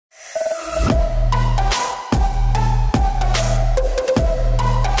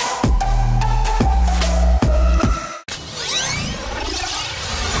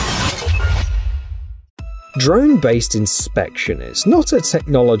Drone-based inspection is not a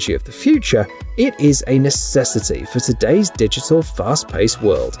technology of the future, it is a necessity for today's digital fast-paced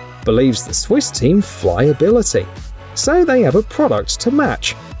world, believes the Swiss team Flyability. So they have a product to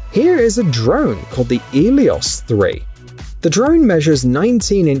match. Here is a drone called the Helios 3. The drone measures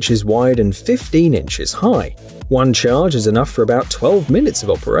 19 inches wide and 15 inches high. One charge is enough for about 12 minutes of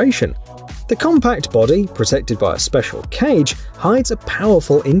operation. The compact body, protected by a special cage, hides a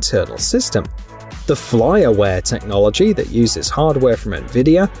powerful internal system. The FlyAware technology that uses hardware from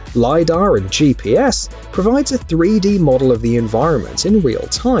NVIDIA, LiDAR and GPS provides a 3D model of the environment in real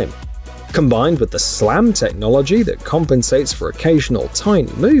time. Combined with the SLAM technology that compensates for occasional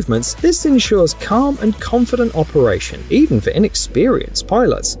tiny movements, this ensures calm and confident operation even for inexperienced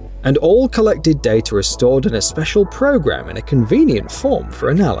pilots. And all collected data is stored in a special program in a convenient form for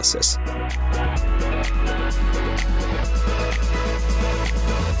analysis.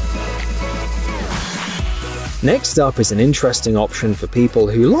 Next up is an interesting option for people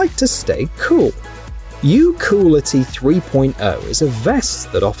who like to stay cool. uCoolity 3.0 is a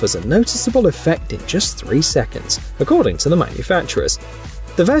vest that offers a noticeable effect in just 3 seconds, according to the manufacturers.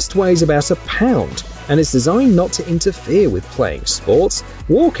 The vest weighs about a pound and is designed not to interfere with playing sports,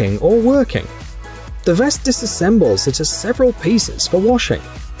 walking or working. The vest disassembles into several pieces for washing.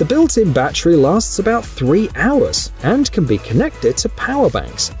 The built-in battery lasts about 3 hours and can be connected to power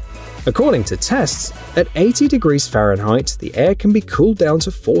banks. According to tests, at 80 degrees Fahrenheit, the air can be cooled down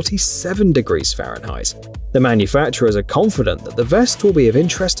to 47 degrees Fahrenheit. The manufacturers are confident that the vest will be of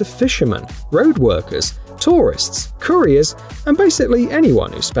interest to fishermen, road workers, tourists, couriers, and basically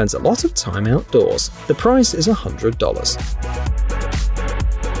anyone who spends a lot of time outdoors. The price is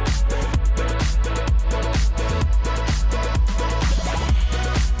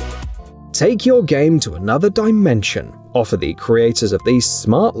 $100. Take your game to another dimension. Offer the creators of these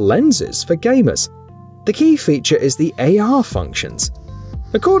smart lenses for gamers. The key feature is the AR functions.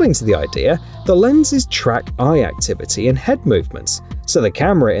 According to the idea, the lenses track eye activity and head movements, so the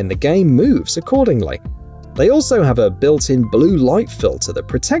camera in the game moves accordingly. They also have a built-in blue light filter that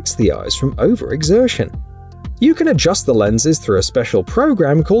protects the eyes from overexertion. You can adjust the lenses through a special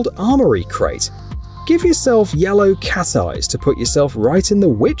program called Armory Crate. Give yourself yellow cat eyes to put yourself right in the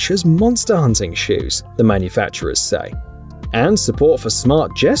Witcher's monster hunting shoes, the manufacturers say. And support for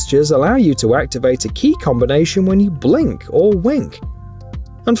smart gestures allow you to activate a key combination when you blink or wink.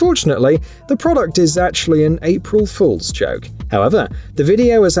 Unfortunately, the product is actually an April Fool's joke. However, the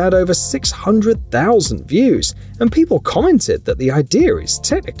video has had over 600,000 views, and people commented that the idea is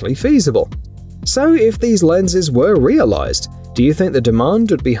technically feasible. So if these lenses were realized, do you think the demand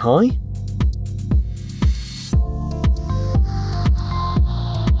would be high?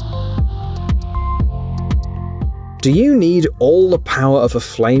 Do you need all the power of a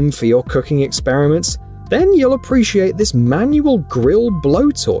flame for your cooking experiments? Then you'll appreciate this manual grill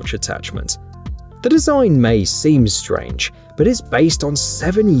blowtorch attachment. The design may seem strange, but it's based on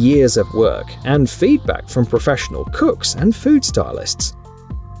 7 years of work and feedback from professional cooks and food stylists.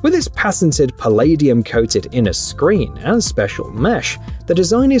 With its patented palladium-coated inner screen and special mesh, the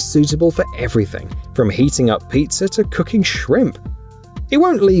design is suitable for everything, from heating up pizza to cooking shrimp. It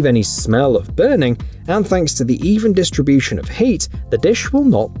won't leave any smell of burning, and thanks to the even distribution of heat, the dish will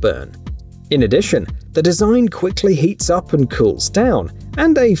not burn. In addition, the design quickly heats up and cools down,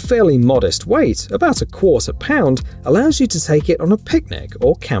 and a fairly modest weight, about ¼ pound, allows you to take it on a picnic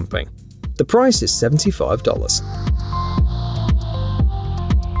or camping. The price is $75.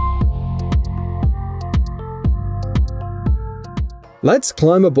 Let's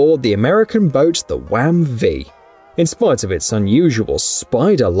climb aboard the American boat the Wham V. In spite of its unusual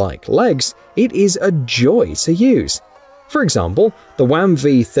spider-like legs, it is a joy to use. For example, the Wham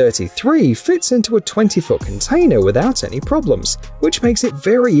V33 fits into a 20-foot container without any problems, which makes it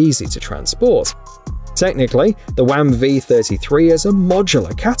very easy to transport. Technically, the Wham V33 is a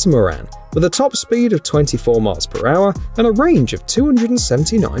modular catamaran with a top speed of 24 miles per hour and a range of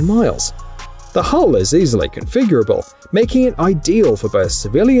 279 miles. The hull is easily configurable, making it ideal for both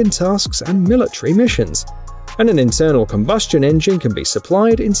civilian tasks and military missions. And an internal combustion engine can be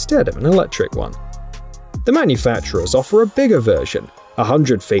supplied instead of an electric one. The manufacturers offer a bigger version,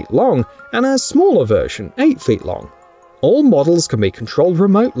 100 feet long, and a smaller version, 8 feet long. All models can be controlled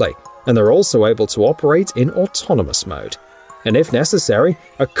remotely, and they're also able to operate in autonomous mode. And if necessary,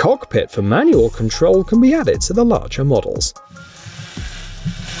 a cockpit for manual control can be added to the larger models.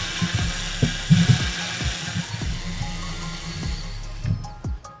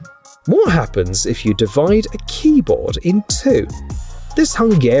 What happens if you divide a keyboard in two? This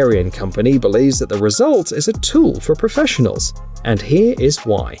Hungarian company believes that the result is a tool for professionals, and here is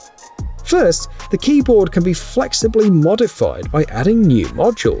why. First, the keyboard can be flexibly modified by adding new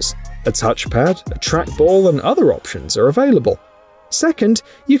modules. A touchpad, a trackball, and other options are available. Second,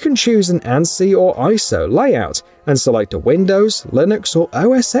 you can choose an ANSI or ISO layout and select a Windows, Linux, or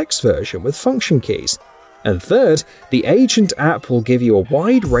OS X version with function keys. And third, the Agent app will give you a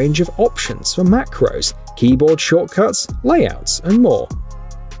wide range of options for macros, keyboard shortcuts, layouts, and more.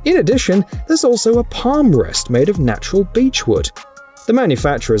 In addition, there's also a palm rest made of natural beechwood. The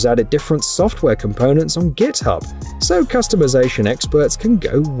manufacturer has added different software components on GitHub, so customization experts can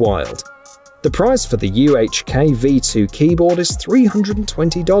go wild. The price for the UHK V2 keyboard is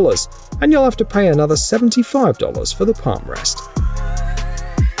 $320, and you'll have to pay another $75 for the palm rest.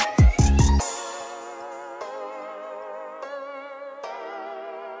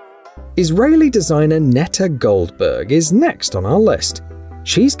 Israeli designer Netta Goldberg is next on our list.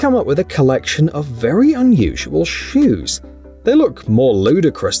 She's come up with a collection of very unusual shoes. They look more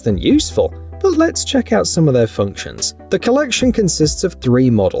ludicrous than useful, but let's check out some of their functions. The collection consists of 3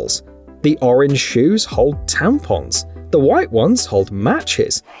 models. The orange shoes hold tampons, the white ones hold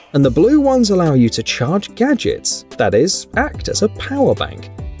matches, and the blue ones allow you to charge gadgets, that is, act as a power bank.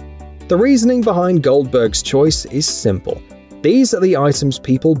 The reasoning behind Goldberg's choice is simple. These are the items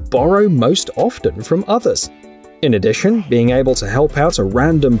people borrow most often from others. In addition, being able to help out a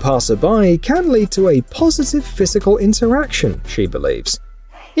random passerby can lead to a positive physical interaction, she believes.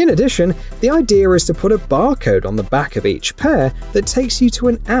 In addition, the idea is to put a barcode on the back of each pair that takes you to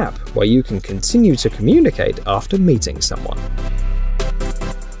an app where you can continue to communicate after meeting someone.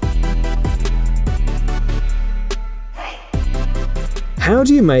 How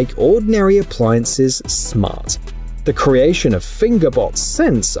do you make ordinary appliances smart? The creation of Fingerbot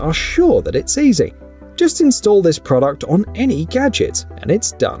Sense are sure that it's easy. Just install this product on any gadget, and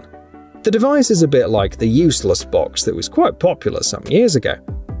it's done. The device is a bit like the useless box that was quite popular some years ago.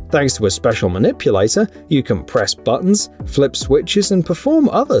 Thanks to a special manipulator, you can press buttons, flip switches, and perform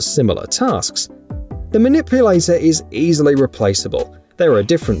other similar tasks. The manipulator is easily replaceable. There are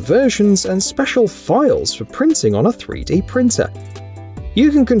different versions and special files for printing on a 3D printer. You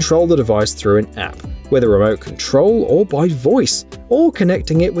can control the device through an app, with a remote control or by voice, or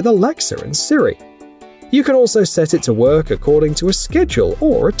connecting it with Alexa and Siri. You can also set it to work according to a schedule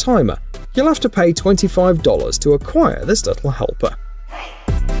or a timer. You'll have to pay $25 to acquire this little helper.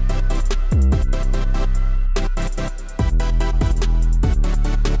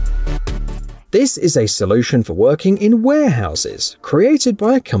 This is a solution for working in warehouses, created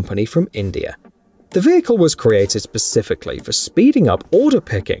by a company from India. The vehicle was created specifically for speeding up order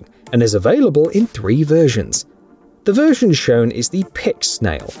picking and is available in 3 versions. The version shown is the Pick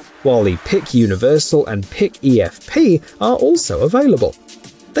Snail, while the Pick Universal and Pick EFP are also available.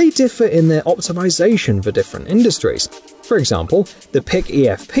 They differ in their optimization for different industries. For example, the Pick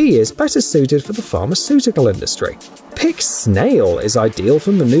EFP is better suited for the pharmaceutical industry. Pick Snail is ideal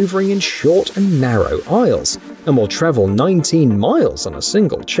for maneuvering in short and narrow aisles, and will travel 19 miles on a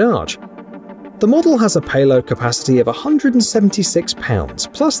single charge. The model has a payload capacity of 176 pounds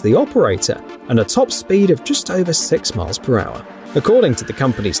plus the operator, and a top speed of just over 6 miles per hour. According to the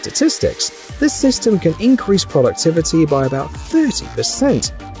company's statistics, this system can increase productivity by about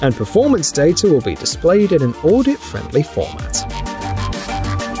 30%, and performance data will be displayed in an audit-friendly format.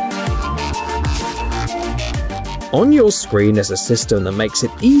 On your screen is a system that makes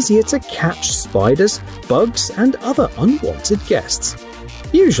it easier to catch spiders, bugs, and other unwanted guests.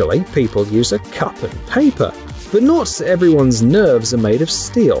 Usually, people use a cup and paper, but not everyone's nerves are made of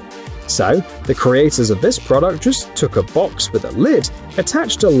steel. So, the creators of this product just took a box with a lid,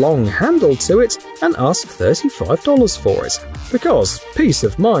 attached a long handle to it, and asked $35 for it, because peace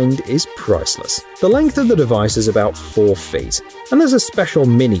of mind is priceless. The length of the device is about 4 feet, and there's a special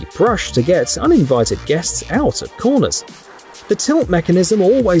mini brush to get uninvited guests out of corners. The tilt mechanism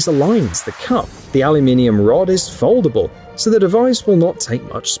always aligns the cup. The aluminium rod is foldable, so the device will not take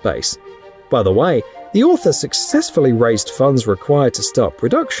much space. By the way, the author successfully raised funds required to start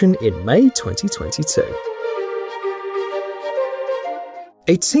production in May 2022.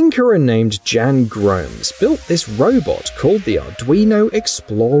 A tinkerer named Jan Gromes built this robot called the Arduino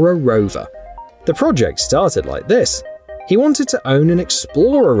Explorer Rover. The project started like this. He wanted to own an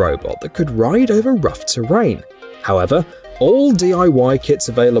explorer robot that could ride over rough terrain. However, all DIY kits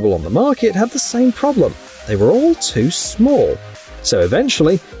available on the market had the same problem. They were all too small. So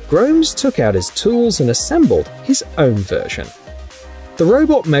eventually, Gromes took out his tools and assembled his own version. The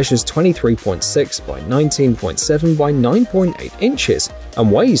robot measures 23.6 by 19.7 by 9.8 inches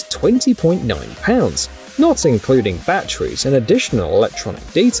and weighs 20.9 pounds, not including batteries and additional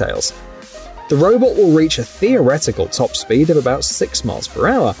electronic details. The robot will reach a theoretical top speed of about 6 miles per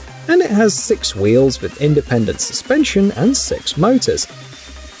hour and it has 6 wheels with independent suspension and 6 motors.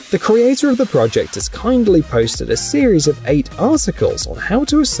 The creator of the project has kindly posted a series of 8 articles on how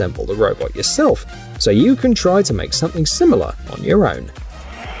to assemble the robot yourself, so you can try to make something similar on your own.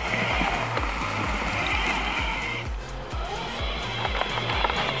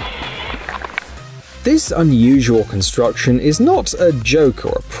 This unusual construction is not a joke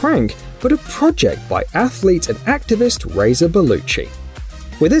or a prank, but a project by athlete and activist Reza Bellucci.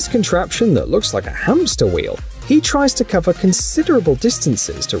 With this contraption that looks like a hamster wheel, he tries to cover considerable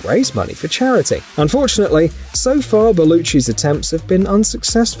distances to raise money for charity. Unfortunately, so far Bellucci's attempts have been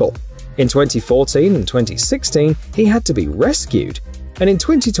unsuccessful. In 2014 and 2016, he had to be rescued, and in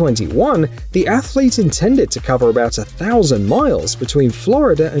 2021, the athlete intended to cover about 1,000 miles between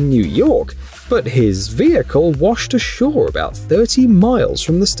Florida and New York, but his vehicle washed ashore about 30 miles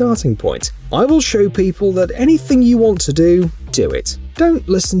from the starting point. I will show people that anything you want to do it. Don't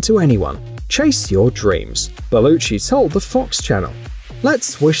listen to anyone. Chase your dreams, Bellucci told the Fox channel.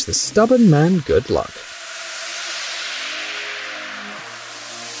 Let's wish the stubborn man good luck.